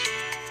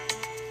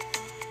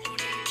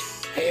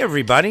Hey,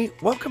 everybody.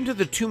 Welcome to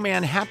the Two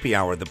Man Happy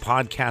Hour, the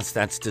podcast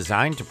that's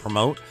designed to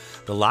promote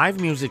the live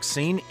music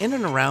scene in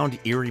and around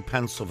Erie,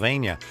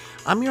 Pennsylvania.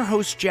 I'm your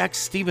host, Jack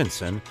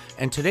Stevenson,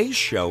 and today's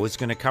show is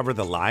going to cover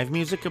the live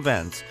music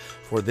events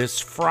for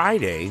this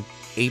Friday,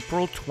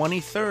 April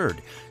 23rd.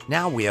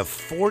 Now, we have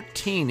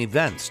 14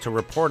 events to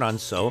report on,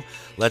 so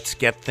let's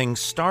get things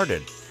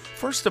started.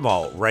 First of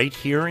all, right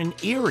here in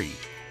Erie,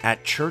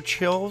 at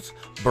Churchill's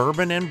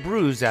Bourbon and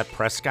Brews at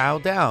Presque Isle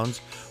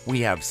Downs,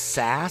 we have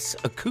SAS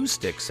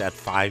Acoustics at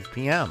 5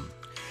 p.m.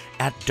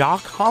 At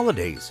Doc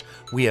Holidays,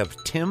 we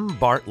have Tim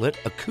Bartlett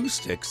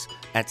Acoustics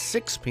at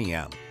 6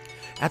 p.m.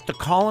 At the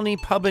Colony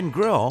Pub and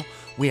Grill,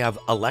 we have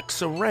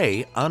Alexa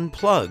Ray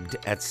Unplugged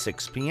at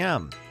 6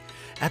 p.m.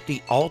 At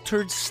the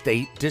Altered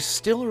State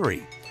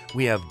Distillery,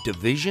 we have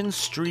Division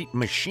Street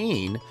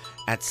Machine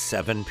at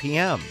 7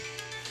 p.m.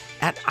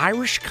 At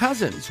Irish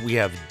Cousins, we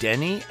have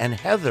Denny and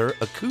Heather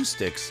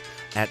Acoustics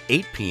at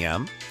 8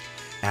 p.m.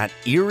 At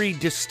Erie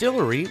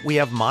Distillery, we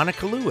have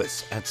Monica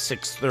Lewis at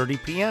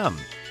 6:30 p.m.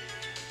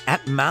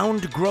 At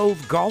Mound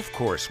Grove Golf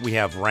Course, we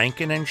have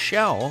Rankin and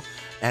Shell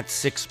at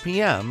 6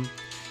 p.m.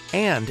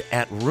 And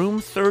at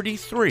Room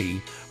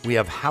 33, we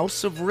have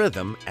House of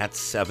Rhythm at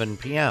 7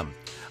 p.m.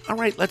 All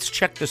right, let's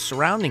check the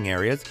surrounding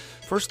areas.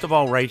 First of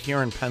all, right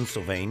here in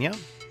Pennsylvania,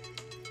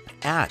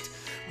 at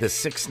the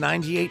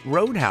 698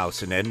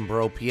 Roadhouse in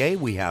Edinboro,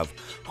 PA, we have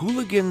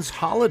Hooligans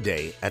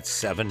Holiday at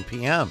 7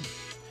 p.m.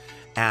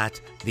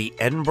 At the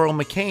Edinboro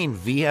McCain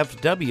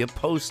VFW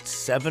Post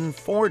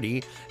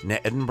 740 in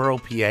Edinboro,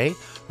 PA,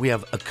 we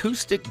have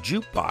Acoustic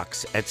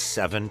Jukebox at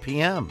 7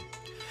 p.m.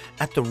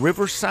 At the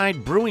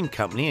Riverside Brewing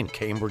Company in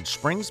Cambridge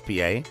Springs,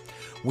 PA,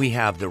 we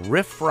have the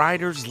Riff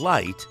Riders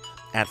Light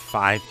at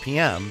 5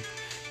 p.m.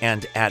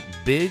 And at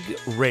Big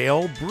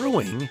Rail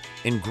Brewing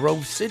in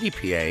Grove City,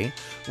 PA,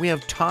 we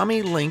have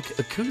Tommy Link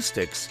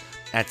Acoustics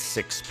at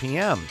 6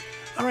 p.m.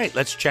 All right,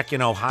 let's check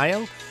in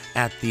Ohio.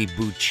 At the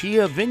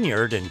Buccia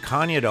Vineyard in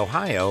Conneaut,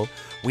 Ohio,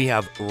 we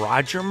have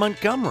Roger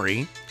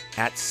Montgomery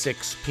at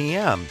 6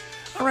 p.m.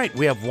 All right,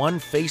 we have one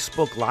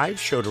Facebook Live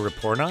show to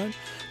report on,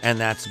 and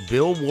that's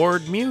Bill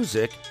Ward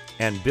Music.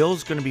 And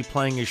Bill's going to be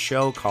playing a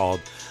show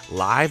called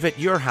Live at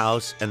Your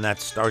House, and that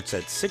starts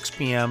at 6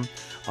 p.m.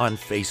 on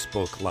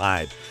Facebook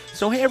Live.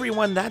 So, hey,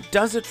 everyone, that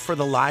does it for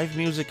the live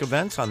music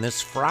events on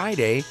this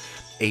Friday,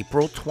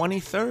 April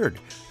 23rd.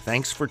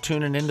 Thanks for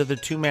tuning into the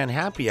Two Man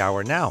Happy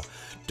Hour. Now,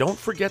 don't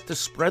forget to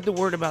spread the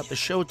word about the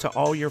show to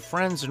all your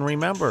friends. And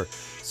remember,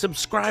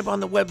 subscribe on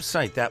the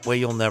website. That way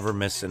you'll never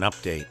miss an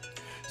update.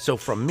 So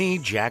from me,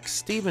 Jack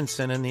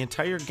Stevenson, and the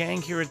entire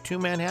gang here at Two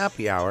Man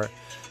Happy Hour,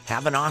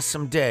 have an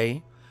awesome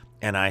day.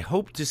 And I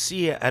hope to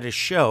see you at a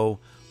show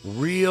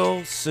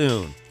real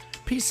soon.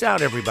 Peace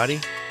out, everybody.